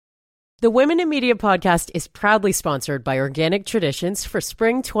The Women in Media podcast is proudly sponsored by Organic Traditions for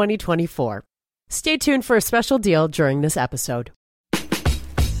spring 2024. Stay tuned for a special deal during this episode.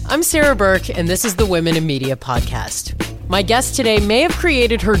 I'm Sarah Burke, and this is the Women in Media podcast. My guest today may have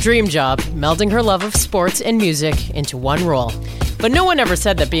created her dream job, melding her love of sports and music into one role. But no one ever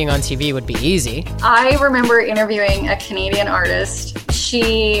said that being on TV would be easy. I remember interviewing a Canadian artist.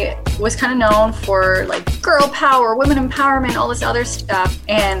 She was kind of known for like girl power, women empowerment, all this other stuff.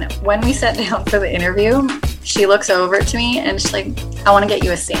 And when we sat down for the interview, she looks over to me and she's like, I want to get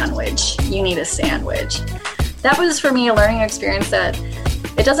you a sandwich. You need a sandwich. That was for me a learning experience that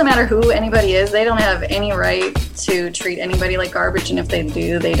it doesn't matter who anybody is. They don't have any right to treat anybody like garbage. And if they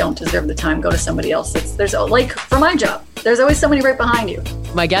do, they don't deserve the time. Go to somebody else. There's like for my job, there's always somebody right behind you.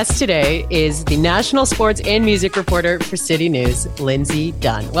 My guest today is the national sports and music reporter for City News, Lindsay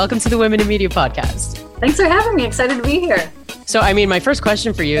Dunn. Welcome to the Women in Media podcast. Thanks for having me. Excited to be here. So, my first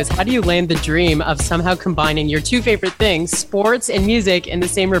question for you is, how do you land the dream of somehow combining your two favorite things, sports and music, in the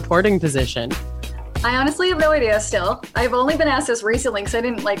same reporting position? I honestly have no idea still. I've only been asked this recently because I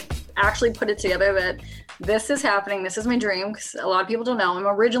didn't actually put it together that this is happening. This is my dream because a lot of people don't know. I'm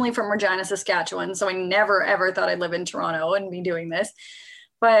originally from Regina, Saskatchewan, so I never ever thought I'd live in Toronto and be doing this.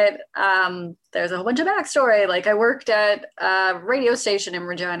 But there's a whole bunch of backstory. Like I worked at a radio station in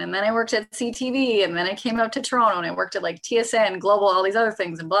Regina, and then I worked at CTV, and then I came out to Toronto and I worked at like TSN, Global, all these other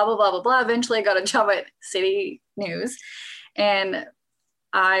things, and blah, blah, blah, blah, blah. Eventually I got a job at City News, and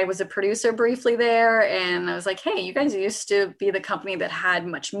I was a producer briefly there, and I was like, hey, you guys used to be the company that had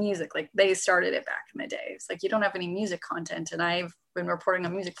much music. Like they started it back in the day. It's like, you don't have any music content, and I've been reporting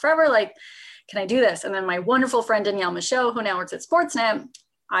on music forever. Like, can I do this? And then my wonderful friend, Danielle Michaud, who now works at Sportsnet,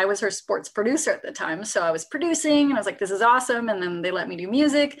 I was her sports producer at the time. So I was producing, and I was like, this is awesome. And then they let me do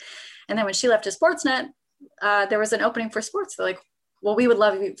music. And then when she left to Sportsnet, there was an opening for sports. They're like, well, we would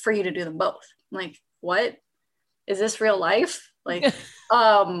love for you to do them both. I'm like, what? Is this real life? Like,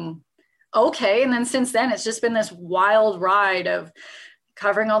 okay. And then since then, it's just been this wild ride of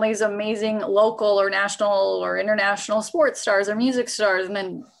covering all these amazing local or national or international sports stars or music stars, and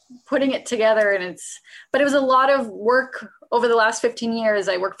then putting it together. And but it was a lot of work over the last 15 years.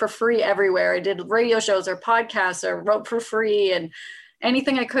 I worked for free everywhere. I did radio shows or podcasts or wrote for free and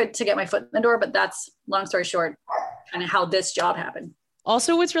anything I could to get my foot in the door. But that's, long story short, kind of how this job happened.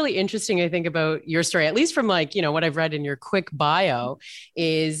 Also, what's really interesting, I think, about your story, at least from what I've read in your quick bio,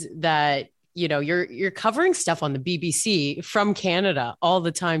 is that, you're covering stuff on the BBC from Canada all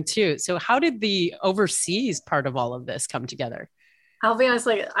the time too. So how did the overseas part of all of this come together? I'll be honest,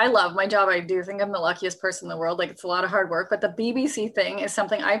 I love my job. I do think I'm the luckiest person in the world. It's a lot of hard work, but the BBC thing is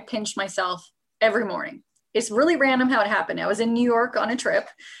something I pinch myself every morning. It's really random how it happened. I was in New York on a trip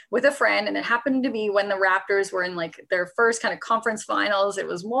with a friend, and it happened to be when the Raptors were in their first kind of conference finals. It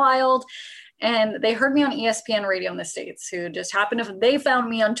was wild. And they heard me on ESPN radio in the States, who just they found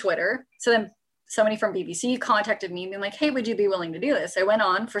me on Twitter. So then somebody from BBC contacted me being like, hey, would you be willing to do this? I went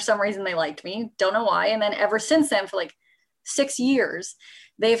on. For some reason, they liked me. Don't know why. And then ever since then, for 6 years,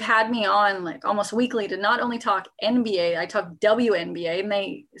 they've had me on almost weekly to not only talk NBA, I talk WNBA, and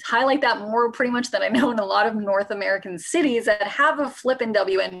they highlight that more pretty much than I know in a lot of North American cities that have a flippin'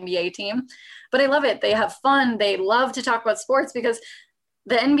 WNBA team. But I love it. They have fun. They love to talk about sports because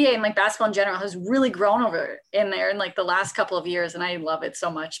the NBA and basketball in general has really grown over in there in the last couple of years. And I love it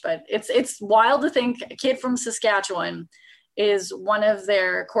so much, but it's wild to think a kid from Saskatchewan is one of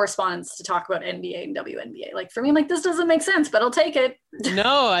their correspondents to talk about NBA and WNBA. For me, this doesn't make sense, but I'll take it.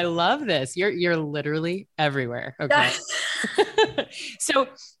 No, I love this. You're literally everywhere. Okay. So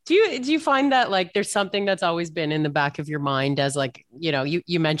do you find that there's something that's always been in the back of your mind as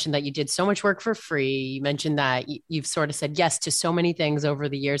you mentioned that you did so much work for free. You mentioned that you've sort of said yes to so many things over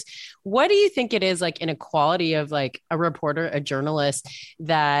the years. What do you think it is in a quality of a reporter, a journalist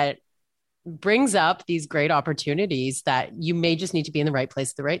that brings up these great opportunities that you may just need to be in the right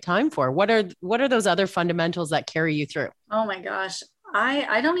place at the right time for? What are those other fundamentals that carry you through? Oh my gosh.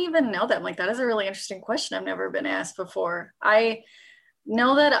 I don't even know that. That is a really interesting question. I've never been asked before. I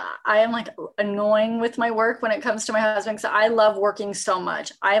know that I am annoying with my work when it comes to my husband, because I love working so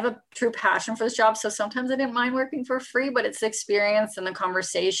much. I have a true passion for this job. So sometimes I didn't mind working for free, but it's the experience and the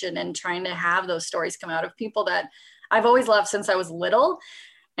conversation and trying to have those stories come out of people that I've always loved since I was little.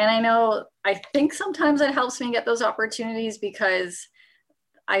 And I think sometimes it helps me get those opportunities because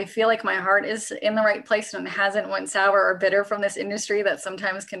I feel like my heart is in the right place and it hasn't went sour or bitter from this industry that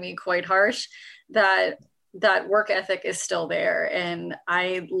sometimes can be quite harsh, that that work ethic is still there. And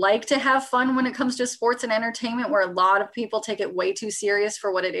I like to have fun when it comes to sports and entertainment, where a lot of people take it way too serious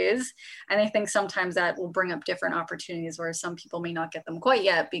for what it is. And I think sometimes that will bring up different opportunities where some people may not get them quite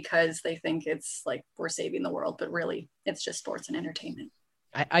yet because they think it's like we're saving the world, but really it's just sports and entertainment.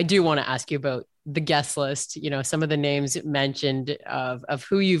 I do want to ask you about the guest list, you know, some of the names mentioned of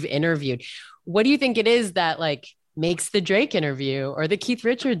who you've interviewed. What do you think it is that like makes the Drake interview or the Keith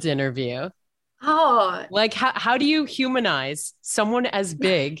Richards interview? Oh, like how do you humanize someone as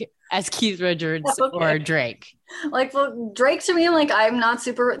big as Keith Richards or Drake? Like, well, Drake to me, like, I'm not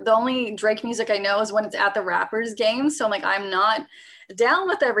super, the only Drake music I know is when it's at the Rappers game. So like, I'm not down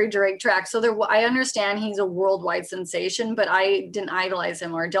with every Drake track. So there, I understand he's a worldwide sensation, but I didn't idolize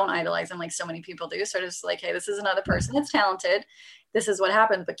him or don't idolize him like so many people do. So just like, hey, this is another person that's talented. This is what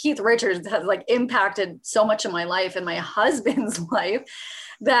happened. But Keith Richards has like impacted so much of my life and my husband's life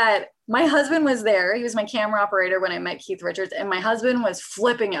that my husband was there. He was my camera operator when I met Keith Richards, and my husband was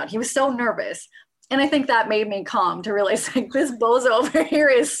flipping out. He was so nervous. And I think that made me calm to realize like this bozo over here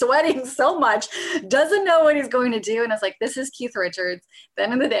is sweating so much, doesn't know what he's going to do. And I was like, this is Keith Richards. At the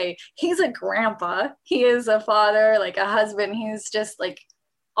end of the day, he's a grandpa. He is a father, like a husband. He's just like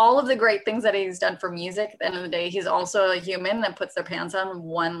all of the great things that he's done for music. At the end of the day, he's also a human that puts their pants on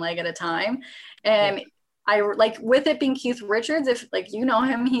one leg at a time. And I like, with it being Keith Richards, if like, you know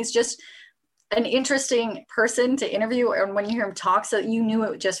him, he's just an interesting person to interview. And when you hear him talk, so you knew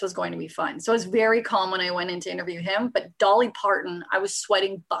it just was going to be fun. So I was very calm when I went in to interview him. But Dolly Parton, I was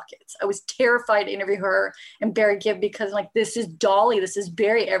sweating buckets. I was terrified to interview her and Barry Gibb because like, this is Dolly, this is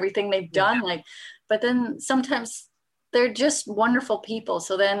Barry, everything they've done. Like, but then sometimes they're just wonderful people.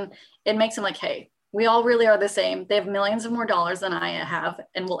 So then it makes them like, hey, we all really are the same. They have millions of more dollars than I have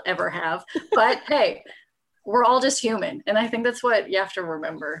and will ever have. But hey, we're all just human. And I think that's what you have to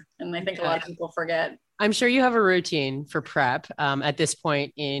remember. And I think a lot of people forget. I'm sure you have a routine for prep at this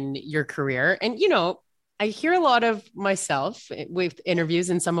point in your career. And, you know, I hear a lot of myself with interviews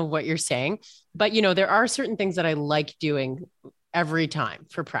and some of what you're saying, but, you know, there are certain things that I like doing every time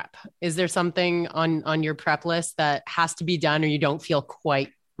for prep. Is there something on your prep list that has to be done or you don't feel quite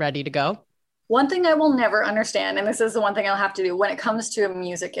ready to go? One thing I will never understand, and this is the one thing I'll have to do when it comes to a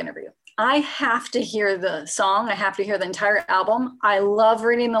music interview, I have to hear the song. I have to hear the entire album. I love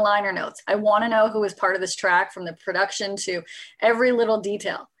reading the liner notes. I want to know who was part of this track, from the production to every little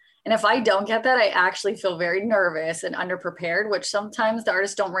detail. And if I don't get that, I actually feel very nervous and underprepared, which sometimes the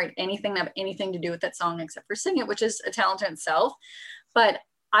artists don't write anything that have anything to do with that song except for sing it, which is a talent in itself. But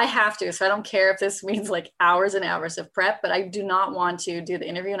I have to. So I don't care if this means like hours and hours of prep, but I do not want to do the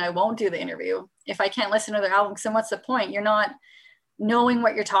interview, and I won't do the interview if I can't listen to their album. So what's the point? You're not knowing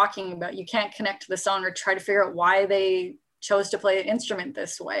what you're talking about. You can't connect to the song or try to figure out why they chose to play an instrument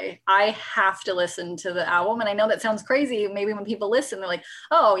this way. I have to listen to the album. And I know that sounds crazy. Maybe when people listen, they're like,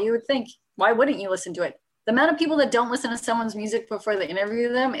 oh, you would think, why wouldn't you listen to it? The amount of people that don't listen to someone's music before they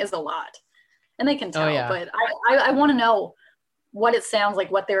interview them is a lot. And they can tell, but I want to know what it sounds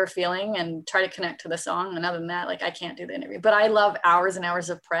like, what they were feeling, and try to connect to the song. And other than that, like, I can't do the interview, but I love hours and hours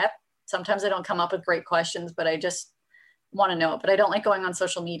of prep. Sometimes I don't come up with great questions, but I just want to know it. But I don't like going on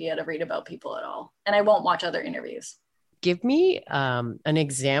social media to read about people at all. And I won't watch other interviews. Give me an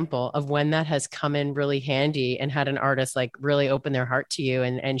example of when that has come in really handy and had an artist like really open their heart to you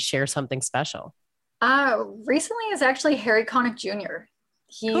and share something special. Recently is actually Harry Connick Jr.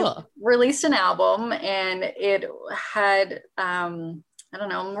 He released an album, and it had, I don't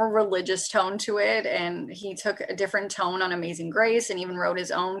know, more religious tone to it. And he took a different tone on Amazing Grace and even wrote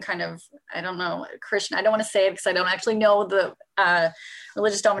his own kind of, I don't know, Christian. I don't want to say it because I don't actually know the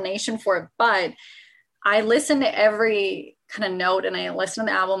religious domination for it, but I listened to every kind of note, and I listened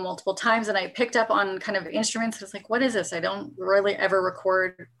to the album multiple times, and I picked up on kind of instruments. I was like, what is this? I don't really ever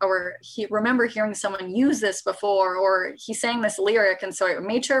record or remember hearing someone use this before, or he sang this lyric. And so I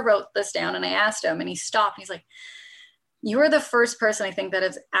made sure I wrote this down, and I asked him, and he stopped. He's like, you are the first person I think that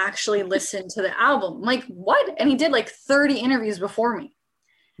has actually listened to the album. I'm like, what? And he did like 30 interviews before me.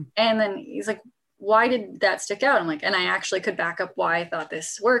 And then he's like, why did that stick out? I'm like, and I actually could back up why I thought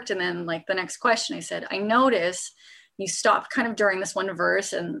this worked. And then like the next question, I said, I noticed you stopped kind of during this one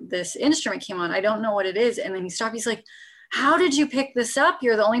verse and this instrument came on. I don't know what it is. And then he stopped. He's like, how did you pick this up?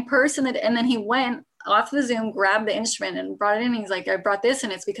 You're the only person that, and then he went off the Zoom, grabbed the instrument and brought it in. He's like, I brought this,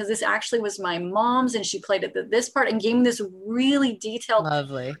 and it's because this actually was my mom's, and she played it this part, and gave me this really detailed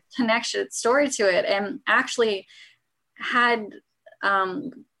connection story to it. And actually had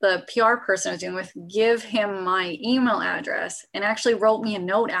the PR person I was dealing with give him my email address, and actually wrote me a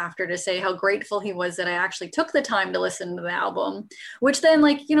note after to say how grateful he was that I actually took the time to listen to the album, which then,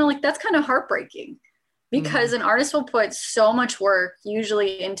 like, you know, like that's kind of heartbreaking. because an artist will put so much work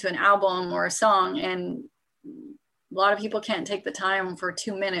usually into an album or a song, and a lot of people can't take the time for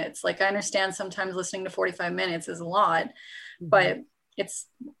 2 minutes. Like I understand sometimes listening to 45 minutes is a lot, but it's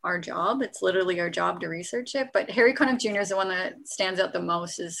our job. It's literally our job to research it. But Harry Connick Jr. is the one that stands out the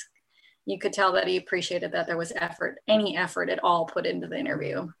most. Is you could tell that he appreciated that there was effort, any effort at all put into the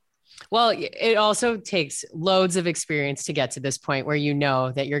interview. Well, it also takes loads of experience to get to this point where you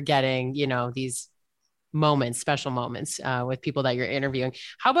know that you're getting, you know, these moments, special moments with people that you're interviewing.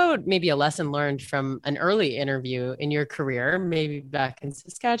 How about maybe a lesson learned from an early interview in your career, maybe back in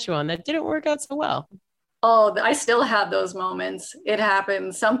Saskatchewan, that didn't work out so well? Oh, I still have those moments. It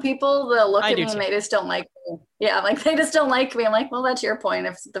happens. Some people, they'll look at me and they just don't like me. Yeah, like they just don't like me. I'm like, well, that's your point.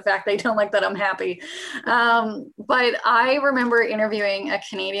 If the fact they don't like that, I'm happy. But I remember interviewing a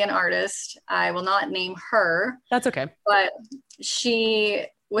Canadian artist. I will not name her. That's okay. But she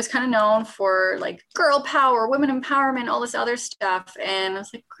was kind of known for like girl power, women empowerment, all this other stuff. And I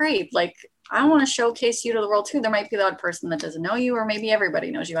was like, great. Like, I want to showcase you to the world too. There might be the odd person that doesn't know you, or maybe everybody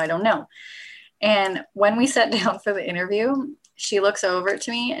knows you. I don't know. And when we sat down for the interview, she looks over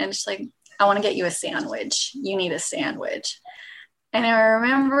to me and she's like, I want to get you a sandwich. You need a sandwich. And I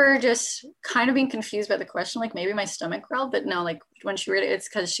remember just kind of being confused by the question, like maybe my stomach growled, but no, like when she read it, it's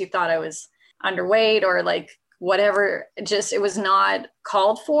because she thought I was underweight or like whatever. Just, it was not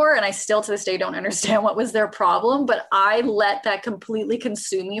called for. And I still to this day don't understand what was their problem, but I let that completely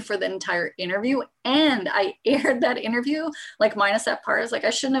consume me for the entire interview. And I aired that interview, like minus that part. It's like,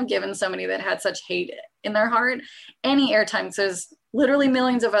 I shouldn't have given somebody that had such hate in their heart any airtime, because there's literally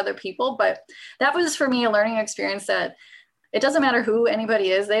millions of other people. But that was for me a learning experience that it doesn't matter who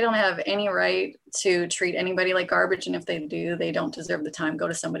anybody is. They don't have any right to treat anybody like garbage. And if they do, they don't deserve the time. Go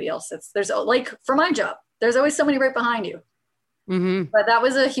to somebody else. There's like for my job, there's always somebody right behind you. But that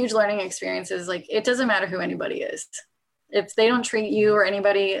was a huge learning experience, is like, it doesn't matter who anybody is. If they don't treat you or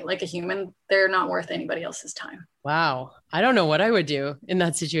anybody like a human, they're not worth anybody else's time. Wow. I don't know what I would do in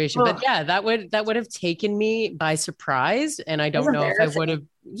that situation, but yeah, that would have taken me by surprise. And I don't know if I would have,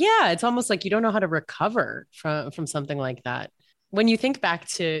 it's almost like you don't know how to recover from something like that. When you think back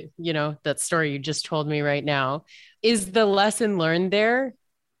to, you know, that story you just told me right now, is the lesson learned there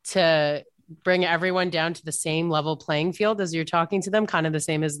to bring everyone down to the same level playing field as you're talking to them, kind of the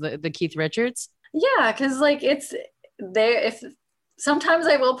same as the Keith Richards? Yeah, because like it's there. If sometimes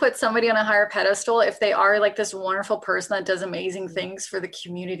I will put somebody on a higher pedestal if they are like this wonderful person that does amazing things for the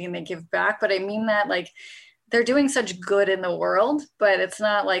community and they give back. But I mean that like they're doing such good in the world, but it's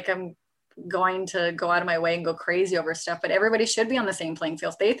not like I'm going to go out of my way and go crazy over stuff. But everybody should be on the same playing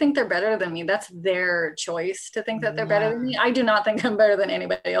field. If they think they're better than me, that's their choice to think that they're better than me. I do not think I'm better than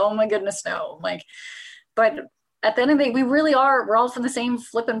anybody. Oh my goodness, no. Like, but at the end of the day, we really are. We're all from the same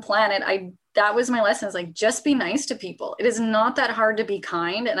flipping planet. That was my lesson, is like, just be nice to people. It is not that hard to be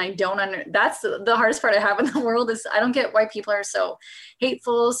kind. And I don't that's the hardest part I have in the world, is I don't get why people are so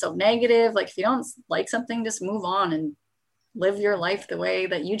hateful, so negative. Like if you don't like something, just move on and live your life the way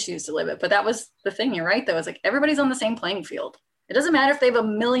that you choose to live it. But that was the thing. You're right though. It's like, everybody's on the same playing field. It doesn't matter if they have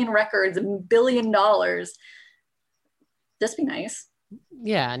 1 million records, $1 billion, just be nice.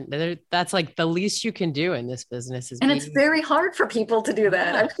 Yeah, that's like the least you can do in this business. And it's very hard for people to do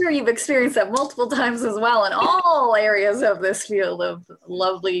that. I'm sure you've experienced that multiple times as well in all areas of this field of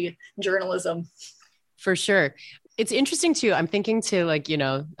lovely journalism. For sure. It's interesting too. I'm thinking to like, you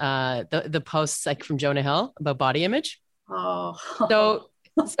know, the posts like from Jonah Hill about body image. Oh.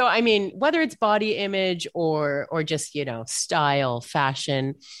 So I mean, whether it's body image or just, you know, style,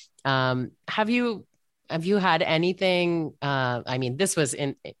 fashion, have you had anything? I mean, this was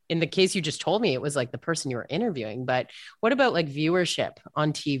in the case you just told me, it was like the person you were interviewing, but what about like viewership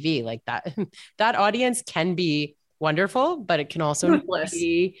on TV? Like that audience can be wonderful, but it can also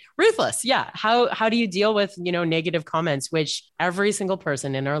be ruthless. Yeah. How do you deal with, you know, negative comments, which every single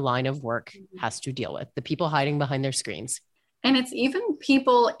person in our line of work has to deal with, the people hiding behind their screens? And it's even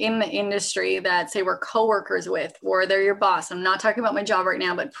people in the industry that say we're coworkers with, or they're your boss. I'm not talking about my job right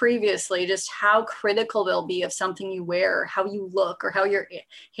now, but previously, just how critical they'll be of something you wear, how you look, or how your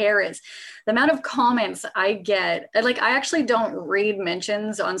hair is. The amount of comments I get, like I actually don't read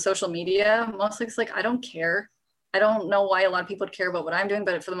mentions on social media. Mostly it's like, I don't care. I don't know why a lot of people would care about what I'm doing,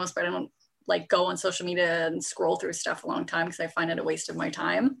 but for the most part, I don't like go on social media and scroll through stuff a long time because I find it a waste of my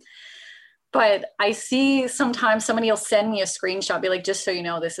time. But I see sometimes somebody will send me a screenshot, be like, just so you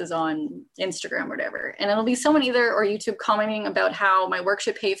know, this is on Instagram or whatever. And it'll be someone either or YouTube commenting about how my work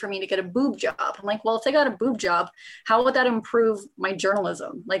should pay for me to get a boob job. I'm like, well, if they got a boob job, how would that improve my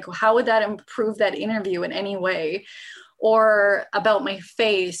journalism? Like, how would that improve that interview in any way? or about my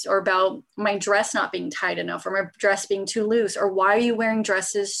face, or about my dress not being tight enough, or my dress being too loose, or why are you wearing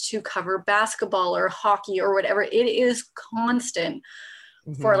dresses to cover basketball or hockey or whatever. It is constant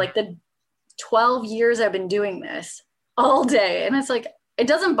for like the 12 years I've been doing this all day. And it's like, it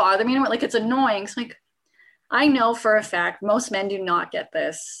doesn't bother me anymore. Like, it's annoying. It's like, I know for a fact most men do not get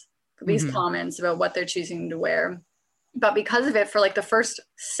these comments about what they're choosing to wear. But because of it, for like the first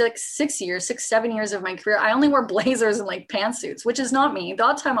 7 years of my career, I only wore blazers and like pantsuits, which is not me. The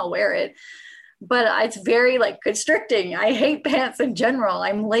odd time I'll wear it, but it's very like constricting. I hate pants in general.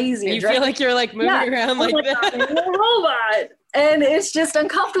 I'm lazy. You feel like you're like moving around like that. I'm a robot. And it's just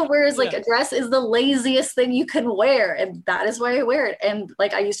uncomfortable. Whereas like a dress is the laziest thing you can wear. And that is why I wear it. And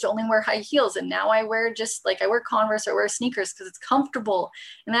like, I used to only wear high heels, and now I wear I wear Converse or wear sneakers because it's comfortable.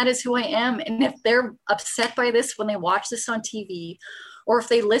 And that is who I am. And if they're upset by this when they watch this on TV, or if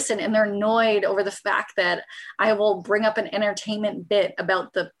they listen and they're annoyed over the fact that I will bring up an entertainment bit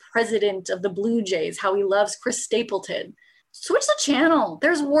about the president of the Blue Jays, how he loves Chris Stapleton, switch the channel.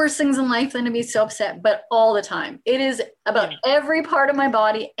 There's worse things in life than to be so upset, but all the time. It is about every part of my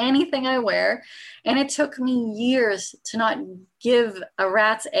body, anything I wear. And it took me years to not give a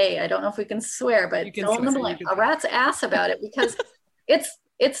rat's I don't know if we can swear, but a rat's ass about it, because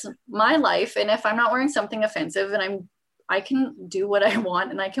it's my life. And if I'm not wearing something offensive, and I can do what I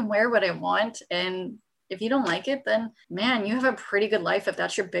want, and I can wear what I want. And if you don't like it, then man, you have a pretty good life. If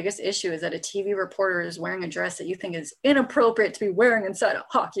that's your biggest issue, is that a TV reporter is wearing a dress that you think is inappropriate to be wearing inside a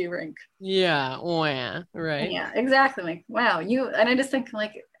hockey rink. Yeah. Oh, yeah. Right. Yeah, exactly. Like, wow. And I just think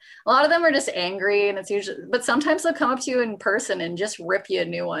like a lot of them are just angry, and it's usually, but sometimes they'll come up to you in person and just rip you a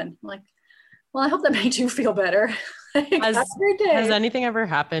new one. I'm like, well, I hope that made you feel better. Has anything ever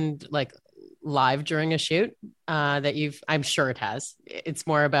happened like live during a shoot that I'm sure it has. It's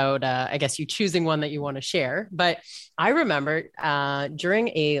more about, I guess, you choosing one that you want to share. But I remember during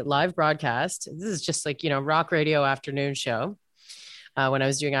a live broadcast, this is just like, rock radio afternoon show. When I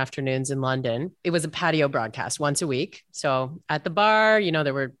was doing afternoons in London, it was a patio broadcast once a week. So at the bar,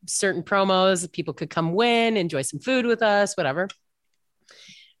 there were certain promos, people could come win, enjoy some food with us, whatever.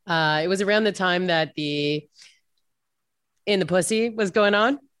 It was around the time that the In the Pussy was going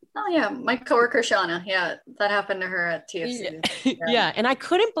on. Oh yeah, my coworker Shauna. Yeah, that happened to her at TFC. Yeah, and I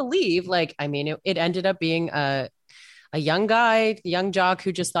couldn't believe, it ended up being a young guy, young jock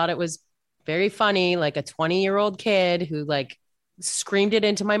who just thought it was very funny, like a 20-year-old kid who like screamed it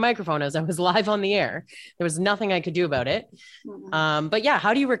into my microphone as I was live on the air. There was nothing I could do about it. But yeah,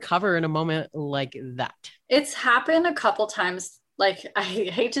 how do you recover in a moment like that? It's happened a couple times. Like, I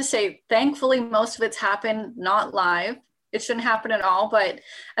hate to say, thankfully, most of it's happened not live. It shouldn't happen at all, but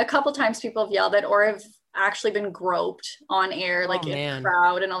a couple times people have yelled at, or have actually been groped on air, like in a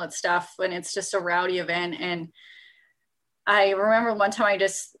crowd and all that stuff, when it's just a rowdy event. And I remember one time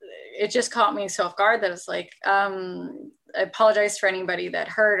it just caught me so off guard that it's like, I apologize for anybody that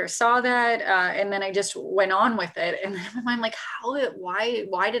heard or saw that. And then I just went on with it. And I'm like,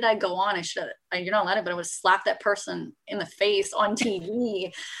 why did I go on? You're not allowed it, but I would slap that person in the face on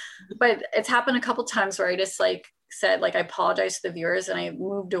TV. But it's happened a couple times where I just like said, like, I apologize to the viewers, and I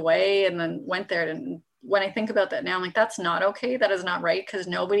moved away and then went there. And when I think about that now, I'm like, that's not okay. That is not right. Because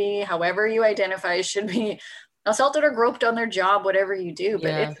nobody, however you identify, should be assaulted or groped on their job, whatever you do.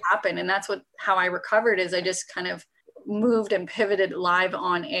 But it happened. And that's how I recovered, is I just kind of moved and pivoted live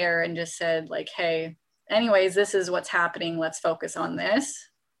on air and just said like, hey, anyways, this is what's happening. Let's focus on this.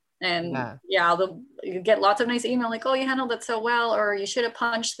 And you get lots of nice email like, oh, you handled it so well, or you should have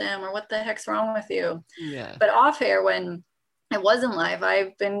punched them, or what the heck's wrong with you? Yeah. But off air, when it wasn't live,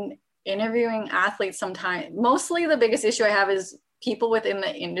 I've been interviewing athletes sometimes. Mostly the biggest issue I have is people within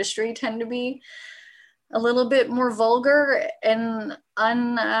the industry tend to be a little bit more vulgar and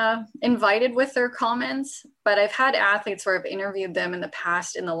uninvited with their comments. But I've had athletes where I've interviewed them in the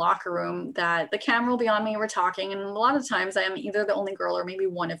past in the locker room that the camera will be on me, we're talking. And a lot of times I am either the only girl or maybe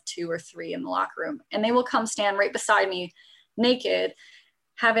one of 2 or 3 in the locker room. And they will come stand right beside me naked,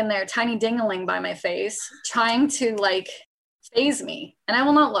 having their tiny ding-a-ling by my face, trying to like phase me. And I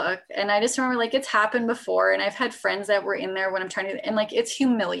will not look. And I just remember like it's happened before. And I've had friends that were in there when I'm trying to, and like it's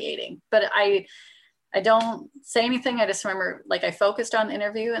humiliating. But I don't say anything. I just remember like I focused on the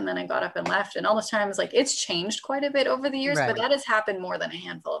interview and then I got up and left. And all the times like it's changed quite a bit over the years, but that has happened more than a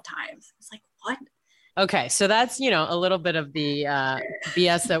handful of times. It's like, what? Okay. So that's, a little bit of the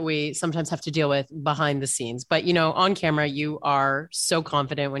BS that we sometimes have to deal with behind the scenes. But, on camera, you are so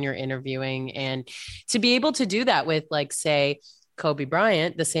confident when you're interviewing, and to be able to do that with like, say, Kobe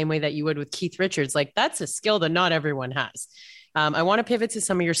Bryant, the same way that you would with Keith Richards, like that's a skill that not everyone has. I want to pivot to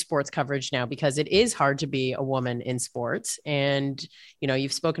some of your sports coverage now because it is hard to be a woman in sports. And,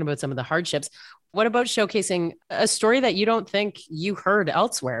 you've spoken about some of the hardships. What about showcasing a story that you don't think you heard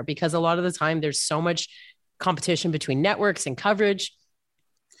elsewhere? Because a lot of the time there's so much competition between networks and coverage.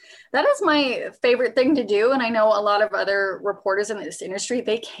 That is my favorite thing to do. And I know a lot of other reporters in this industry,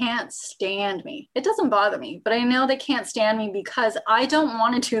 they can't stand me. It doesn't bother me, but I know they can't stand me because I don't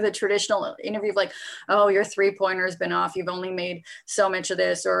want to do the traditional interview of like, oh, your 3-pointer has been off. You've only made so much of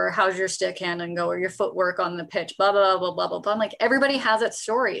this, or how's your stick handling go, or your footwork on the pitch, blah, blah, blah, blah, blah, blah. I'm like, everybody has that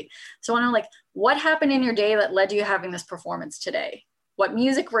story. So I'm like, what happened in your day that led to you having this performance today? What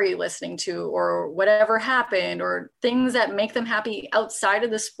music were you listening to, or whatever happened, or things that make them happy outside of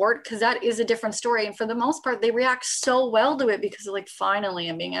the sport, because that is a different story. And for the most part, they react so well to it because they're like, finally,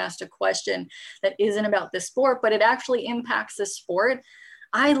 I'm being asked a question that isn't about the sport, but it actually impacts the sport.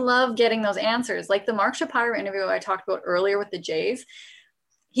 I love getting those answers. Like the Mark Shapiro interview I talked about earlier with the Jays,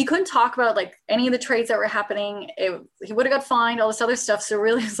 he couldn't talk about like any of the trades that were happening. He would have got fined, all this other stuff. So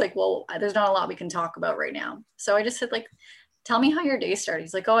really it's like, well, there's not a lot we can talk about right now. So I just said like, tell me how your day started.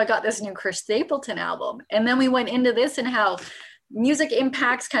 He's like, oh, I got this new Chris Stapleton album. And then we went into this and how music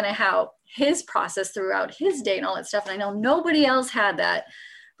impacts kind of how his process throughout his day and all that stuff. And I know nobody else had that.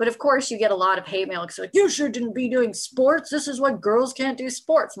 But of course, you get a lot of hate mail because like, you sure didn't be doing sports. This is what girls can't do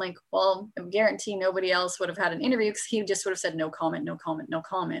sports. I'm like, well, I guarantee nobody else would have had an interview because he just would have said no comment, no comment, no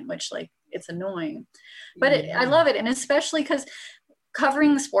comment, which like, it's annoying. But I love it. And especially because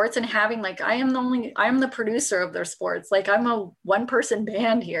covering the sports and having like, I'm the producer of their sports. Like I'm a 1-person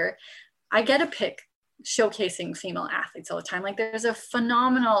band here. I get to pick showcasing female athletes all the time. Like there's a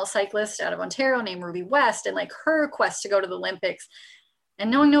phenomenal cyclist out of Ontario named Ruby West, and like her quest to go to the Olympics, and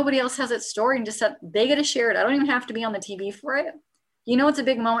knowing nobody else has that story and just that they get to share it. I don't even have to be on the TV for it. It's a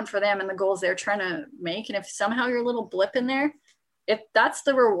big moment for them and the goals they're trying to make. And if somehow you're a little blip in there, that's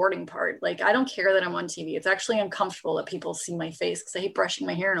the rewarding part. Like, I don't care that I'm on TV. It's actually uncomfortable that people see my face because I hate brushing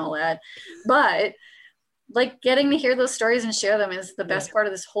my hair and all that. But like getting to hear those stories and share them is the best part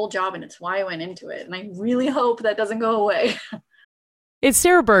of this whole job. And it's why I went into it. And I really hope that doesn't go away. It's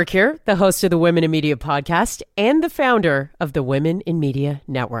Sarah Burke here, the host of the Women in Media podcast and the founder of the Women in Media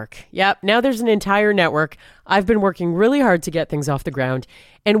Network. Yep, now there's an entire network. I've been working really hard to get things off the ground.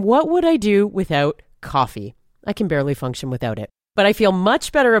 And what would I do without coffee? I can barely function without it. But I feel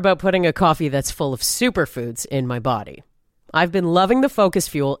much better about putting a coffee that's full of superfoods in my body. I've been loving the Focus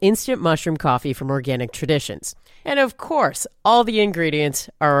Fuel instant mushroom coffee from Organic Traditions. And of course, all the ingredients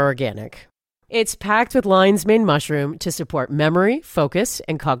are organic. It's packed with lion's mane mushroom to support memory, focus,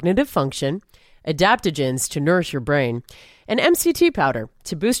 and cognitive function, adaptogens to nourish your brain, and MCT powder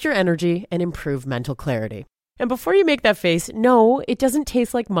to boost your energy and improve mental clarity. And before you make that face, no, it doesn't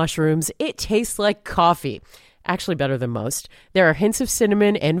taste like mushrooms. It tastes like coffee. Actually better than most. There are hints of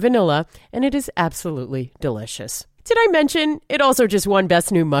cinnamon and vanilla, and it is absolutely delicious. Did I mention it also just won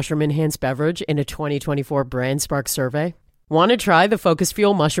Best New Mushroom Enhanced Beverage in a 2024 Brand Spark survey? Want to try the Focus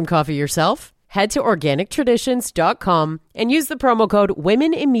Fuel mushroom coffee yourself? Head to organictraditions.com and use the promo code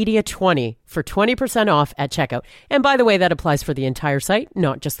WomenInMedia20 for 20% off at checkout. And by the way, that applies for the entire site,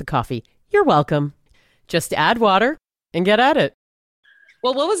 not just the coffee. You're welcome. Just add water and get at it.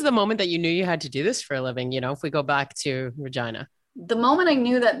 Well, what was the moment that you knew you had to do this for a living? If we go back to Regina. The moment I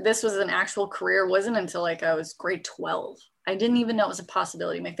knew that this was an actual career wasn't until like I was grade 12. I didn't even know it was a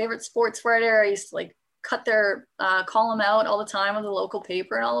possibility. My favorite sports writer, I used to like cut their column out all the time with the local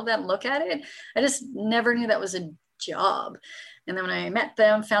paper and all of that and look at it. I just never knew that was a job. And then when I met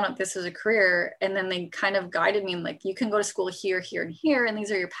them, found out this was a career, and then they kind of guided me and like, you can go to school here, here, and here, and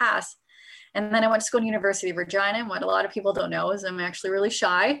these are your paths. And then I went to school at University of Regina. And what a lot of people don't know is I'm actually really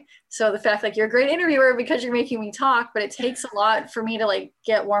shy. So the fact like you're a great interviewer because you're making me talk, but it takes a lot for me to like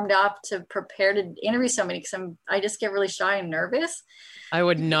get warmed up to prepare to interview somebody because I just get really shy and nervous. I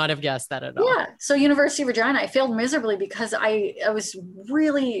would not have guessed that at all. Yeah. So University of Regina, I failed miserably because I was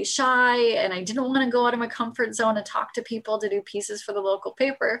really shy and I didn't want to go out of my comfort zone and talk to people to do pieces for the local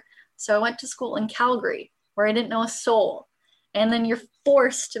paper. So I went to school in Calgary where I didn't know a soul. And then you're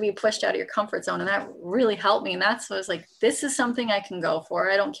forced to be pushed out of your comfort zone. And that really helped me. And that's what I was like, this is something I can go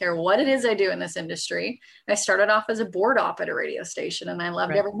for. I don't care what it is I do in this industry. I started off as a board op at a radio station and I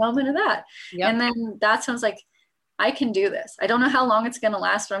loved every moment of that. Yep. And then that's when I was like, I can do this. I don't know how long it's going to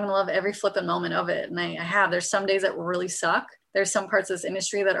last, but I'm going to love every flipping moment of it. And I have. There's some days that really suck. There's some parts of this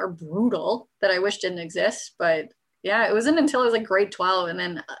industry that are brutal that I wish didn't exist. But yeah, it wasn't until I was like grade 12. And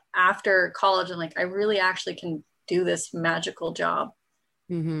then after college, I'm like, I really actually can do this magical job.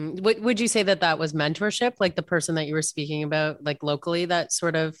 Mm-hmm. Would you say that was mentorship? Like the person that you were speaking about, like locally, that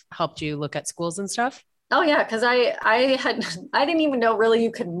sort of helped you look at schools and stuff? Oh yeah, because I had I didn't even know really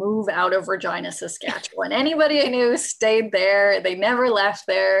you could move out of Regina, Saskatchewan. Anybody I knew stayed there. They never left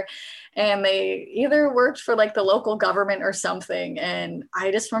there. And they either worked for like the local government or something. And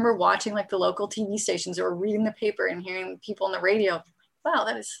I just remember watching like the local TV stations or reading the paper and hearing people on the radio. Wow,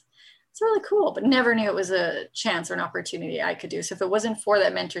 it's really cool, but never knew it was a chance or an opportunity I could do. So if it wasn't for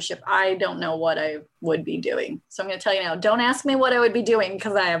that mentorship, I don't know what I would be doing. So I'm going to tell you now, don't ask me what I would be doing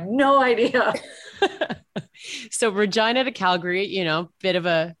because I have no idea. So Regina to Calgary, bit of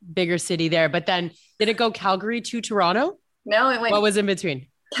a bigger city there, but then did it go Calgary to Toronto? No, it went. What was in between?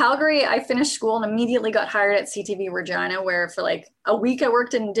 Calgary, I finished school and immediately got hired at CTV Regina, where for like a week I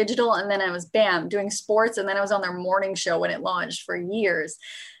worked in digital and then I was doing sports. And then I was on their morning show when it launched for years.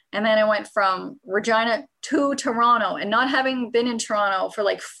 And then I went from Regina to Toronto and not having been in Toronto for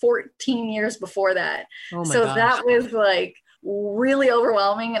like 14 years before that. Oh so gosh. That was like really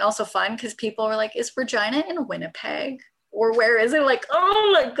overwhelming and also fun because people were like, is Regina in Winnipeg? Or where is it? Like,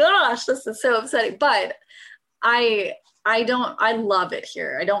 oh my gosh, this is so upsetting. But I love it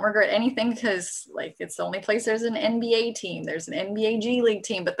here. I don't regret anything because like it's the only place there's an NBA team, there's an NBA G League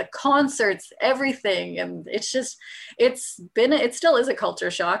team, but the concerts, everything. And it still is a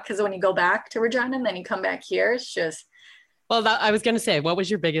culture shock because when you go back to Regina and then you come back here, it's just. Well, I was going to say, what was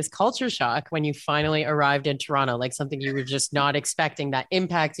your biggest culture shock when you finally arrived in Toronto? Like something you were just not expecting that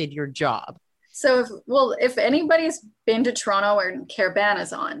impacted your job? So if anybody's been to Toronto or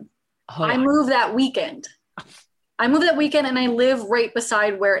Carabana's on, I moved that weekend. And I live right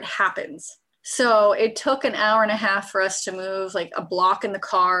beside where it happens. So it took an hour and a half for us to move, like a block in the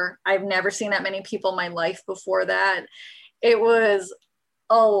car. I've never seen that many people in my life before that. It was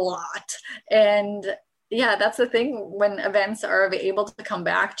a lot. And yeah, that's the thing when events are able to come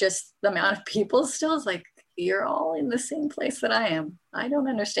back, just the amount of people still is like, you're all in the same place that I am. I don't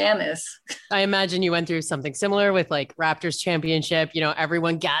understand this. I imagine you went through something similar with like Raptors championship,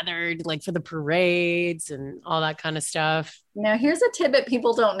 everyone gathered like for the parades and all that kind of stuff. Now, here's a tidbit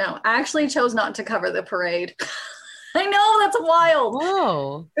people don't know. I actually chose not to cover the parade. I know, that's wild.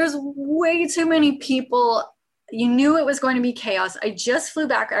 Whoa. There's way too many people. You knew it was going to be chaos. I just flew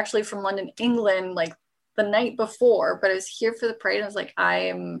back actually from London, England, like the night before, but I was here for the parade. And I was like,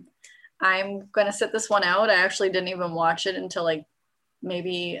 I'm going to sit this one out. I actually didn't even watch it until like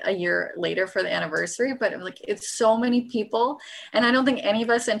maybe a year later for the anniversary, but it was like, it's so many people. And I don't think any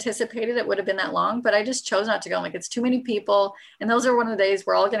of us anticipated it would have been that long, but I just chose not to go. I'm like, it's too many people. And those are one of the days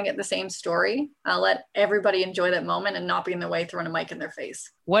we're all going to get the same story. I'll let everybody enjoy that moment and not be in the way throwing a mic in their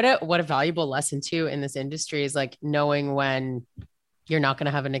face. What a valuable lesson too in this industry is like knowing when you're not going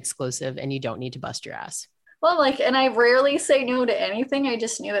to have an exclusive and you don't need to bust your ass. Well, and I rarely say no to anything. I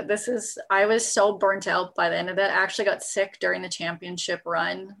just knew that I was so burnt out by the end of that. I actually got sick during the championship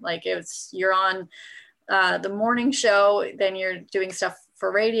run. Like you're on the morning show, then you're doing stuff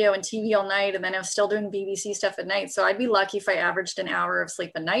for radio and TV all night. And then I was still doing BBC stuff at night. So I'd be lucky if I averaged an hour of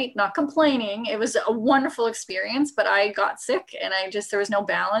sleep a night, not complaining. It was a wonderful experience, but I got sick and there was no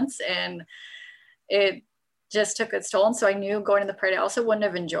balance and it just took its toll. And so I knew going to the parade, I also wouldn't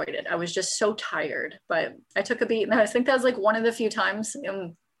have enjoyed it. I was just so tired, but I took a beat. And I think that was like one of the few times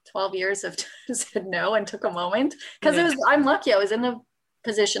in 12 years I've said no and took a moment because I'm lucky. I was in the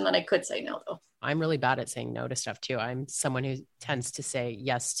position that I could say no though. I'm really bad at saying no to stuff too. I'm someone who tends to say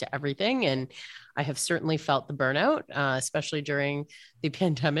yes to everything. And I have certainly felt the burnout, especially during the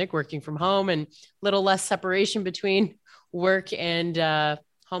pandemic, working from home and little less separation between work and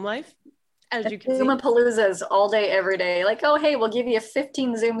home life. As you can see. Zoomapaloozas all day, every day. Like, oh, hey, we'll give you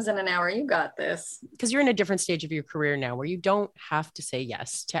 15 Zooms in an hour. You got this. Because you're in a different stage of your career now where you don't have to say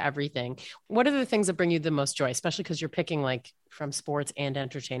yes to everything. What are the things that bring you the most joy, especially because you're picking like from sports and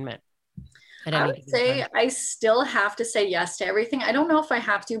entertainment? I would say I still have to say yes to everything. I don't know if I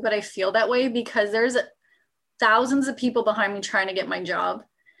have to, but I feel that way because there's thousands of people behind me trying to get my job.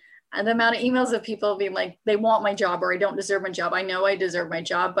 And the amount of emails of people being like, they want my job or I don't deserve my job. I know I deserve my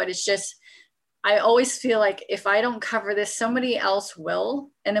job, but it's just, I always feel like if I don't cover this, somebody else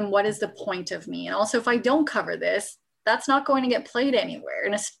will. And then what is the point of me? And also, if I don't cover this, that's not going to get played anywhere.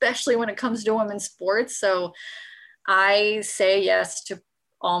 And especially when it comes to women's sports. So I say yes to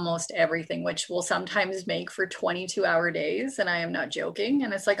almost everything, which will sometimes make for 22-hour days. And I am not joking.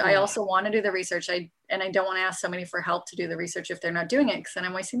 And it's like, I also want to do the research. I don't want to ask somebody for help to do the research if they're not doing it, because then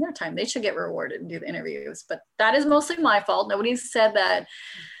I'm wasting their time. They should get rewarded and do the interviews. But that is mostly my fault. Nobody's said that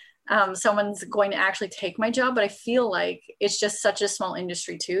someone's going to actually take my job, but I feel like it's just such a small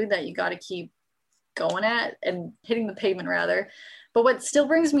industry too, that you got to keep going at and hitting the pavement rather. But what still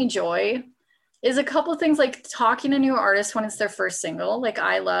brings me joy, is a couple of things like talking to new artists when it's their first single. Like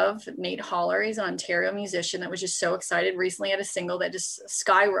I love Nate Holler. He's an Ontario musician that was just so excited recently had a single that just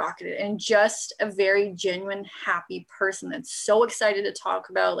skyrocketed, and just a very genuine, happy person that's so excited to talk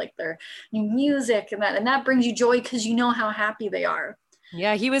about like their new music, and that brings you joy because you know how happy they are.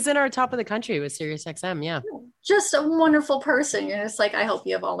 Yeah, he was in our top of the country with Sirius XM. Yeah. Just a wonderful person. You're just like, I hope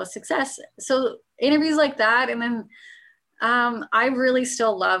you have all the success. So interviews like that. And then I really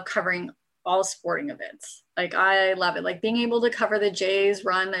still love covering all sporting events. Like I love it. Like being able to cover the Jays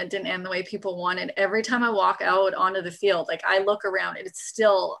run that didn't end the way people wanted. Every time I walk out onto the field, like I look around, it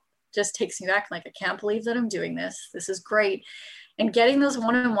still just takes me back. Like, I can't believe that I'm doing this. This is great. And getting those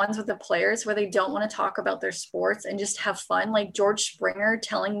one-on-ones with the players where they don't want to talk about their sports and just have fun. Like George Springer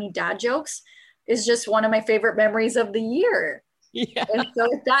telling me dad jokes is just one of my favorite memories of the year. Yeah. And so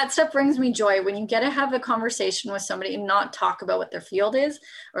that stuff brings me joy when you get to have a conversation with somebody and not talk about what their field is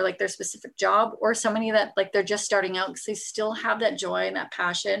or like their specific job, or somebody that like they're just starting out because they still have that joy and that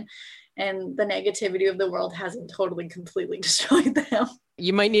passion, and the negativity of the world hasn't totally completely destroyed them.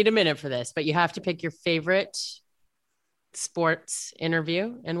 You might need a minute for this, but you have to pick your favorite sports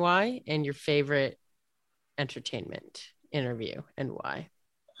interview and why, and your favorite entertainment interview and why.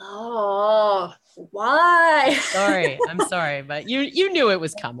 Oh, why? I'm sorry, but you knew it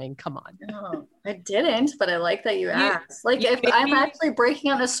was coming. Come on. No, I didn't, but I like that you asked. Like, if I'm actually breaking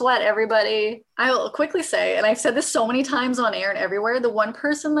out a sweat, everybody, I will quickly say, and I've said this so many times on air and everywhere, the one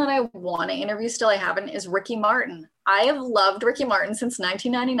person that I want to interview still I haven't is Ricky Martin. I have loved Ricky Martin since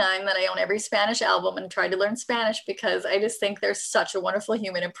 1999, that I own every Spanish album and tried to learn Spanish because I just think they're such a wonderful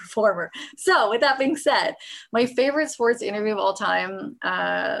human and performer. So with that being said, my favorite sports interview of all time,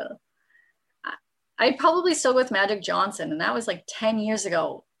 I'd probably still go with Magic Johnson, and that was like 10 years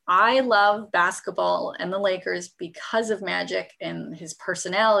ago. I love basketball and the Lakers because of Magic and his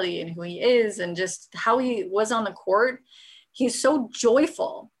personality and who he is and just how he was on the court. He's so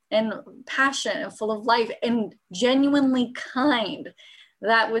joyful and passionate and full of life and genuinely kind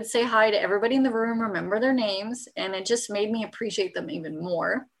that would say hi to everybody in the room, remember their names, and it just made me appreciate them even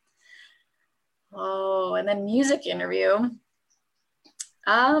more. Oh, and then music interview.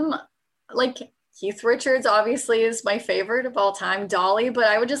 Like Keith Richards obviously is my favorite of all time, Dolly, but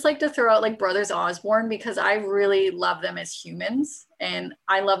I would just like to throw out like Brothers Osborne because I really love them as humans, and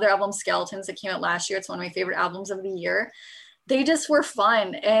I love their album Skeletons that came out last year. It's one of my favorite albums of the year. They just were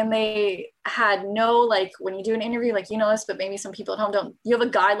fun, and they had no, like, when you do an interview, like, you know this, but maybe some people at home don't, you have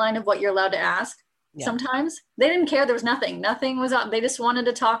a guideline of what you're allowed to ask. Yeah. Sometimes they didn't care. There was nothing was up. They just wanted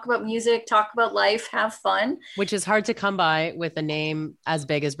to talk about music, talk about life, have fun. Which is hard to come by with a name as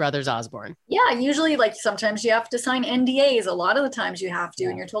big as Brothers Osborne. Yeah. Usually, like, sometimes you have to sign NDAs. A lot of the times you have to,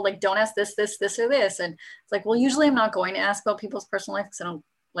 and you're told like, don't ask this, or this. And it's like, well, usually I'm not going to ask about people's personal life because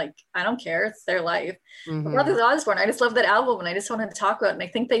I don't care. It's their life. Mm-hmm. Brothers Osborne, I just love that album and I just wanted to talk about it. And I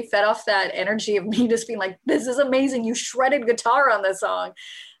think they fed off that energy of me just being like, this is amazing. You shredded guitar on this song,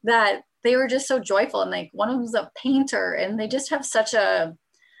 that they were just so joyful. And like one of them's a painter, and they just have such a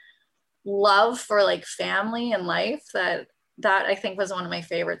love for like family and life that I think was one of my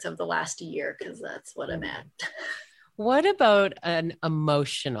favorites of the last year, because that's what I'm at. What about an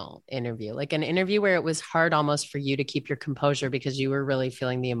emotional interview? Like an interview where it was hard almost for you to keep your composure because you were really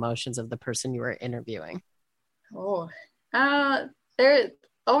feeling the emotions of the person you were interviewing. Oh, there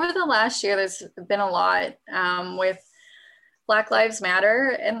over the last year, there's been a lot with Black Lives Matter,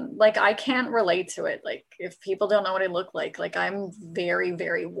 and like I can't relate to it. Like if people don't know what I look like I'm very,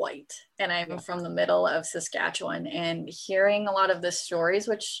 very white, and I'm from the middle of Saskatchewan, and hearing a lot of the stories,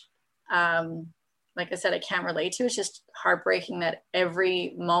 which like I said, I can't relate to. It's just heartbreaking that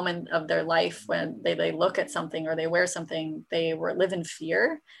every moment of their life when they look at something or they wear something, they live in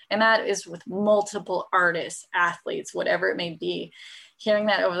fear. And that is with multiple artists, athletes, whatever it may be. Hearing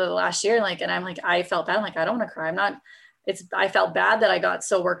that over the last year, like, and I'm like, I felt bad. I'm like, I don't want to cry. I felt bad that I got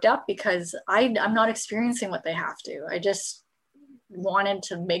so worked up because I'm not experiencing what they have to. I just wanted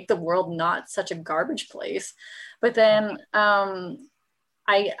to make the world not such a garbage place. But then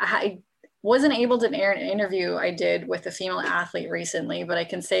I wasn't able to air an interview I did with a female athlete recently, but I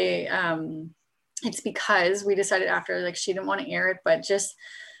can say it's because we decided after, like, she didn't want to air it, but just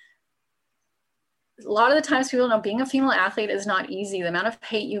a lot of the times people know being a female athlete is not easy. The amount of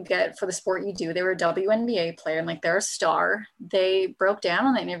hate you get for the sport you do. They were a WNBA player and like they're a star. They broke down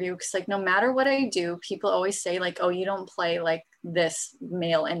on the interview because like no matter what I do, people always say like, oh, you don't play like this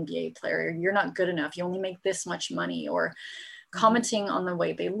male NBA player. You're not good enough. You only make this much money, or commenting on the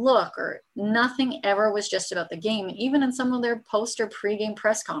way they look, or nothing ever was just about the game. Even in some of their post or pre-game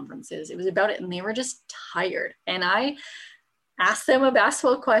press conferences, it was about it, and they were just tired. And I asked them a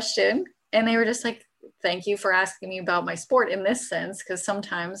basketball question And they were just like, thank you for asking me about my sport in this sense. Because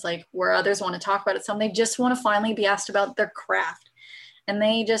sometimes like where others want to talk about it, some they just want to finally be asked about their craft. And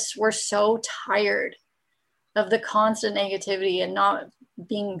they just were so tired of the constant negativity and not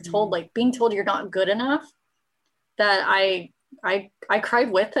being told, like being told you're not good enough, that I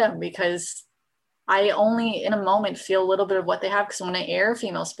cried with them, because I only in a moment feel a little bit of what they have. Because when I air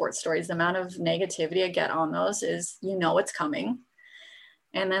female sports stories, the amount of negativity I get on those is, it's coming.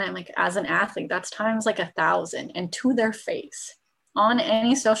 And then I'm like, as an athlete, that's times like 1,000, and to their face on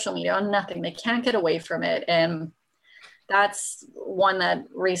any social media, on nothing. They can't get away from it. And that's one that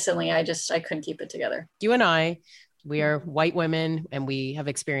recently I couldn't keep it together. You and I, we are white women and we have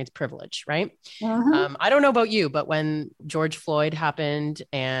experienced privilege, right? Mm-hmm. I don't know about you, but when George Floyd happened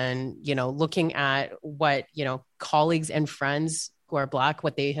and, looking at what, colleagues and friends who are Black,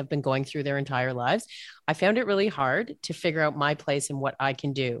 what they have been going through their entire lives, I found it really hard to figure out my place and what I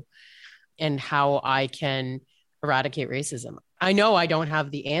can do and how I can eradicate racism. I know I don't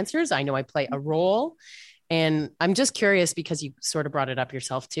have the answers. I know I play a role. And I'm just curious, because you sort of brought it up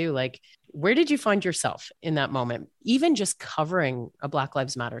yourself too. Like, where did you find yourself in that moment? Even just covering a Black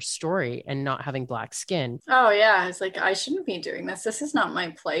Lives Matter story and not having Black skin. Oh yeah. It's like, I shouldn't be doing this. This is not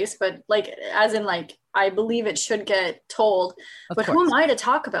my place. But like, as in like, I believe it should get told, but who am I to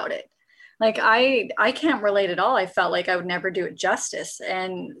talk about it? Like, I can't relate at all. I felt like I would never do it justice.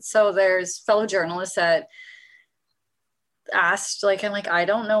 And so there's fellow journalists that asked, like, I'm like, I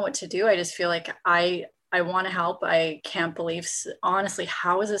don't know what to do. I just feel like I want to help. I can't believe, honestly,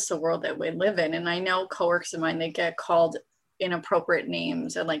 how is this the world that we live in? And I know coworkers of mine, they get called inappropriate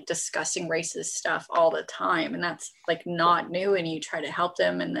names and like discussing racist stuff all the time. And that's like not new. And you try to help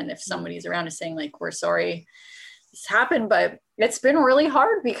them. And then if somebody's around is saying like, we're sorry this happened, but it's been really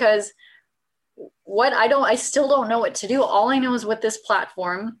hard, because I still don't know what to do. All I know is with this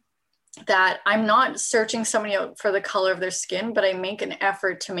platform that I'm not searching somebody out for the color of their skin, but I make an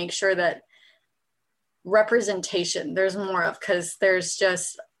effort to make sure that representation there's more of, because there's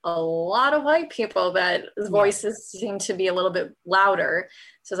just a lot of white people that voices seem to be a little bit louder.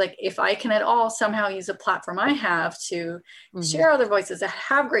 So it's like, if I can at all somehow use a platform I have to share other voices that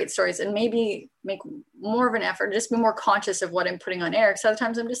have great stories, and maybe make more of an effort, just be more conscious of what I'm putting on air. Because other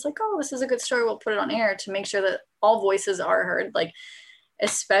times I'm just like, oh, this is a good story, we'll put it on air, to make sure that all voices are heard. Like,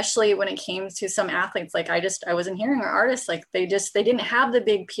 especially when it came to some athletes, like I wasn't hearing, or artists, like they didn't have the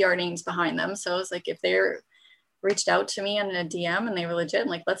big PR names behind them. So it's like, if they're reached out to me in a DM and they were legit, I'm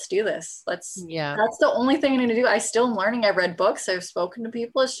like, let's do this. That's the only thing I'm going to do. I still am learning. I've read books, I've spoken to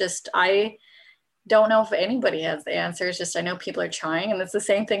people. It's just, I don't know if anybody has the answer. It's just, I know people are trying, and it's the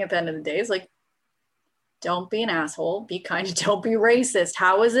same thing at the end of the day. It's like, don't be an asshole, be kind, don't be racist.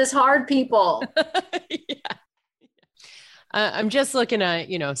 How is this hard, people? I'm just looking at,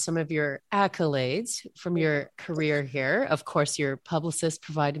 some of your accolades from your career here. Of course, your publicist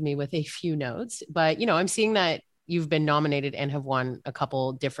provided me with a few notes, but, I'm seeing that you've been nominated and have won a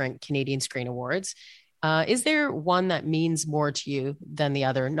couple different Canadian Screen Awards. Is there one that means more to you than the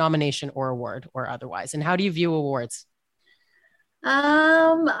other, nomination or award or otherwise? And how do you view awards?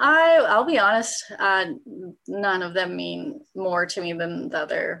 I'll be honest, none of them mean more to me than the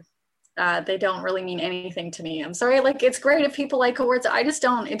other. They don't really mean anything to me. I'm sorry. Like, it's great if people like awards. I just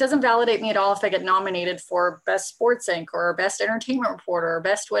don't, it doesn't validate me at all if I get nominated for best sports anchor or best entertainment reporter or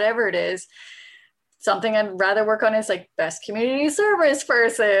best whatever it is. Something I'd rather work on is like best community service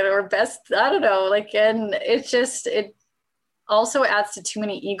person or best, I don't know, like, and it's just, it also adds to too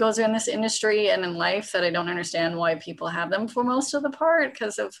many egos in this industry and in life that I don't understand why people have them for most of the part,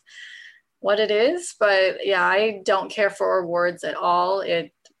 because of what it is. But yeah, I don't care for awards at all.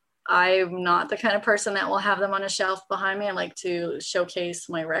 I'm not the kind of person that will have them on a shelf behind me. I like to showcase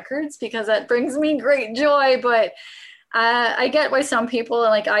my records because that brings me great joy. But I get why some people,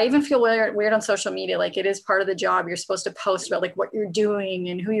 like, I even feel weird on social media. Like, it is part of the job. You're supposed to post about like what you're doing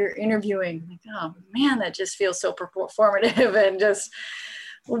and who you're interviewing. Like, oh man, that just feels so performative and just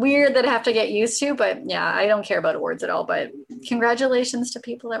weird that I have to get used to. But yeah, I don't care about awards at all. But congratulations to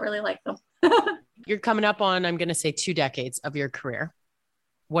people that really like them. You're coming up on, I'm going to say, 2 decades of your career.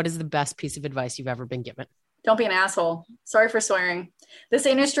 What is the best piece of advice you've ever been given? Don't be an asshole. Sorry for swearing. This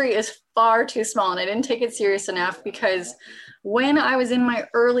industry is far too small, and I didn't take it serious enough, because when I was in my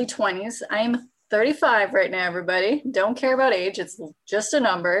early 20s, I'm 35 right now, everybody. Don't care about age. It's just a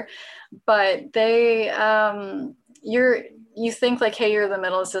number. But you think like, hey, you're in the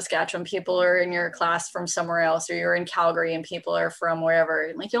middle of Saskatchewan, people are in your class from somewhere else, or you're in Calgary and people are from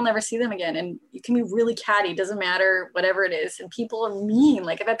wherever, like, you'll never see them again. And you can be really catty, doesn't matter, whatever it is. And people are mean.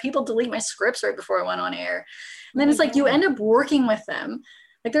 Like, I've had people delete my scripts right before I went on air. And then it's like, you end up working with them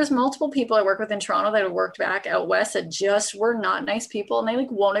Like there's multiple people I work with in Toronto that have worked back out west that just were not nice people, and they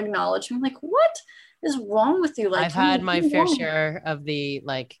like won't acknowledge me. I'm like, what is wrong with you? Like I've had my fair share of the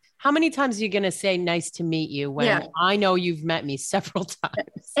like, how many times are you going to say nice to meet you when I know you've met me several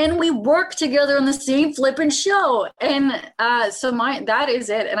times? And we work together on the same flipping show. And so that is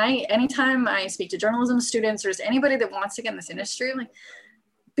it. And anytime I speak to journalism students or just anybody that wants to get in this industry, I'm like,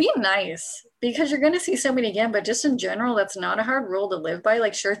 be nice, because you're going to see somebody again. But just in general, that's not a hard rule to live by.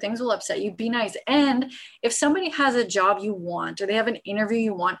 Like, sure, things will upset you. Be nice. And if somebody has a job you want, or they have an interview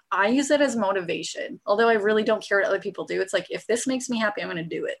you want, I use that as motivation. Although I really don't care what other people do. It's like, if this makes me happy, I'm going to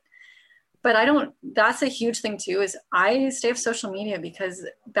do it. But that's a huge thing too, is I stay off social media, because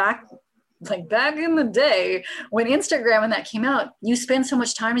back in the day when Instagram and that came out, you spend so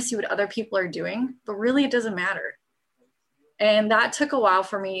much time to see what other people are doing, but really it doesn't matter. And that took a while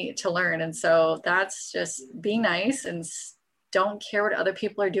for me to learn. And so that's just be nice and don't care what other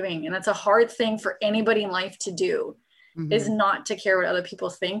people are doing. And that's a hard thing for anybody in life to do, is not to care what other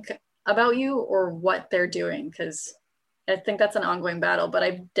people think about you or what they're doing. Because I think that's an ongoing battle, but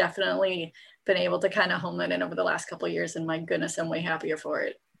I've definitely been able to kind of hone that in over the last couple of years. And my goodness, I'm way happier for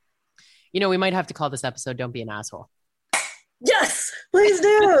it. You know, we might have to call this episode "Don't Be an Asshole." Yes, please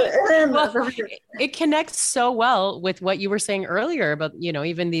do. Well, it connects so well with what you were saying earlier about, you know,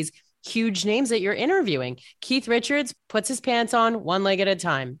 even these huge names that you're interviewing. Keith Richards puts his pants on one leg at a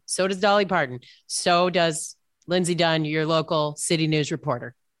time. So does Dolly Parton. So does Lindsay Dunn, your local City News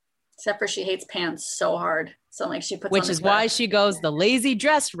reporter. Except for she hates pants so hard. So like she puts, which is why she goes the lazy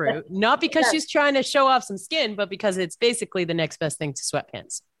dress route, not because she's trying to show off some skin, but because it's basically the next best thing to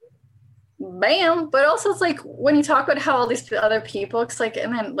sweatpants. Bam. But also it's like when you talk about how all these other people, it's like,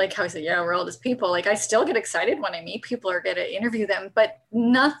 and then like how I said, yeah, we're all just people. Like I still get excited when I meet people or get to interview them, but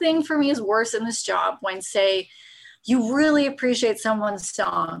nothing for me is worse in this job when, say, you really appreciate someone's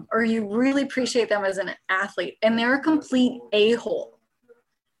song or you really appreciate them as an athlete and they're a complete a-hole.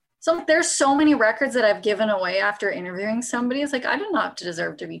 So there's so many records that I've given away after interviewing somebody. It's like, I do not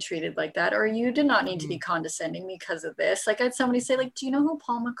deserve to be treated like that. Or you did not need to be condescending because of this. Like I had somebody say, like, do you know who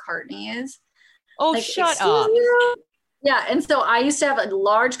Paul McCartney is? Oh, like, shut up. Yeah. And so I used to have a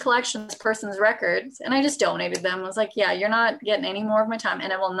large collection of this person's records and I just donated them. I was like, yeah, you're not getting any more of my time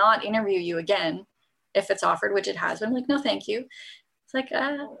and I will not interview you again if it's offered, which it has been. I'm like, no, thank you. It's like,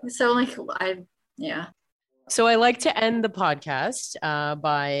 so like, yeah. So I like to end the podcast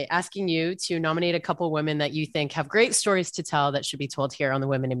by asking you to nominate a couple women that you think have great stories to tell that should be told here on the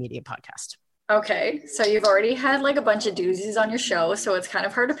Women in Media podcast. Okay. So you've already had like a bunch of doozies on your show, so it's kind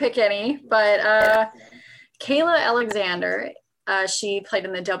of hard to pick any, but Kayla Alexander, she played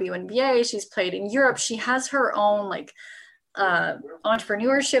in the WNBA. She's played in Europe. She has her own like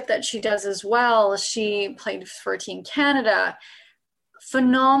entrepreneurship that she does as well. She played for Team Canada.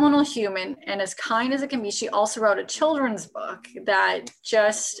 Phenomenal human and as kind as it can be. She also wrote a children's book that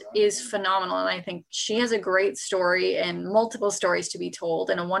just is phenomenal. And I think she has a great story and multiple stories to be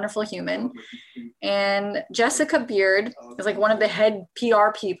told and a wonderful human. And Jessica Beard is like one of the head PR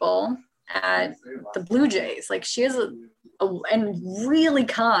people at the Blue Jays. Like she is and really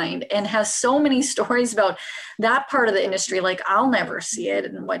kind and has so many stories about that part of the industry. Like I'll never see it.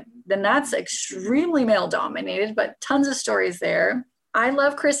 And then that's extremely male dominated, but tons of stories there. I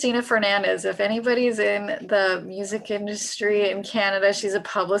love Christina Fernandez. If anybody's in the music industry in Canada, she's a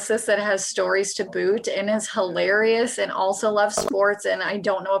publicist that has stories to boot and is hilarious and also loves sports. And I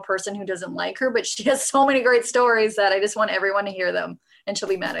don't know a person who doesn't like her, but she has so many great stories that I just want everyone to hear them. And she'll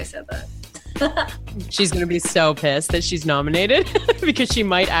be mad I said that. She's going to be so pissed that she's nominated because she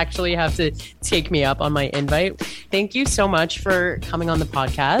might actually have to take me up on my invite. Thank you so much for coming on the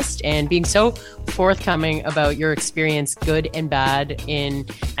podcast and being so forthcoming about your experience, good and bad, in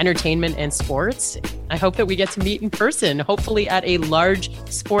entertainment and sports. I hope that we get to meet in person, hopefully at a large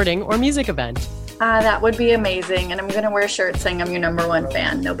sporting or music event. That would be amazing. And I'm going to wear a shirt saying I'm your number one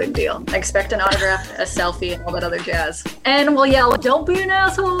fan. No big deal. I expect an autograph, a selfie, and all that other jazz. And we'll yell, don't be an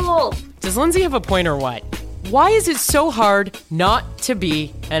asshole. Does Lindsay have a point or what? Why is it so hard not to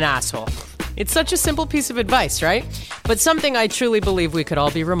be an asshole? It's such a simple piece of advice, right? But something I truly believe we could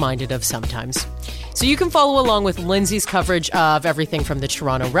all be reminded of sometimes. So you can follow along with Lindsay's coverage of everything from the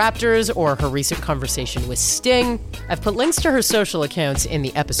Toronto Raptors or her recent conversation with Sting. I've put links to her social accounts in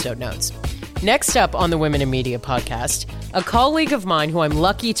the episode notes. Next up on the Women in Media podcast, a colleague of mine who I'm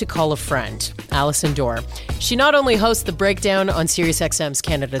lucky to call a friend, Alison Dorr. She not only hosts The Breakdown on SiriusXM's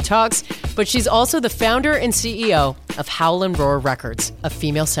Canada Talks, but she's also the founder and CEO of Howl and Roar Records, a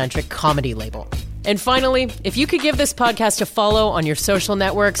female-centric comedy label. And finally, if you could give this podcast a follow on your social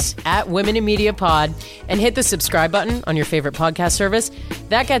networks at Women in Media Pod and hit the subscribe button on your favorite podcast service,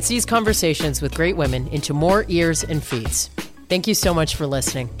 that gets these conversations with great women into more ears and feeds. Thank you so much for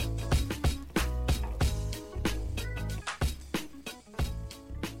listening.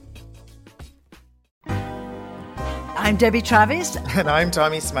 I'm Debbie Travis. And I'm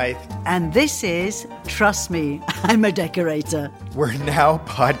Tommy Smythe. And this is Trust Me, I'm a Decorator. We're now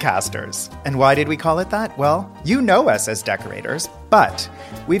podcasters. And why did we call it that? Well, you know us as decorators, but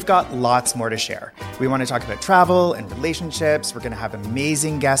we've got lots more to share. We want to talk about travel and relationships. We're going to have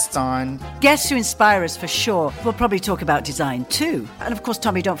amazing guests on. Guests who inspire us for sure. We'll probably talk about design too. And of course,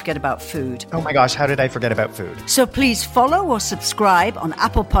 Tommy, don't forget about food. Oh my gosh, how did I forget about food? So please follow or subscribe on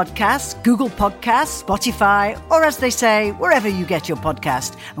Apple Podcasts, Google Podcasts, Spotify, or as they say, wherever you get your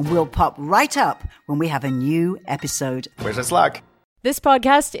podcast. And we'll pop right up when we have a new episode. Wish us luck. This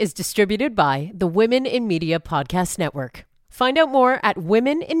podcast is distributed by the Women in Media Podcast Network. Find out more at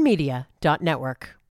womeninmedia.network.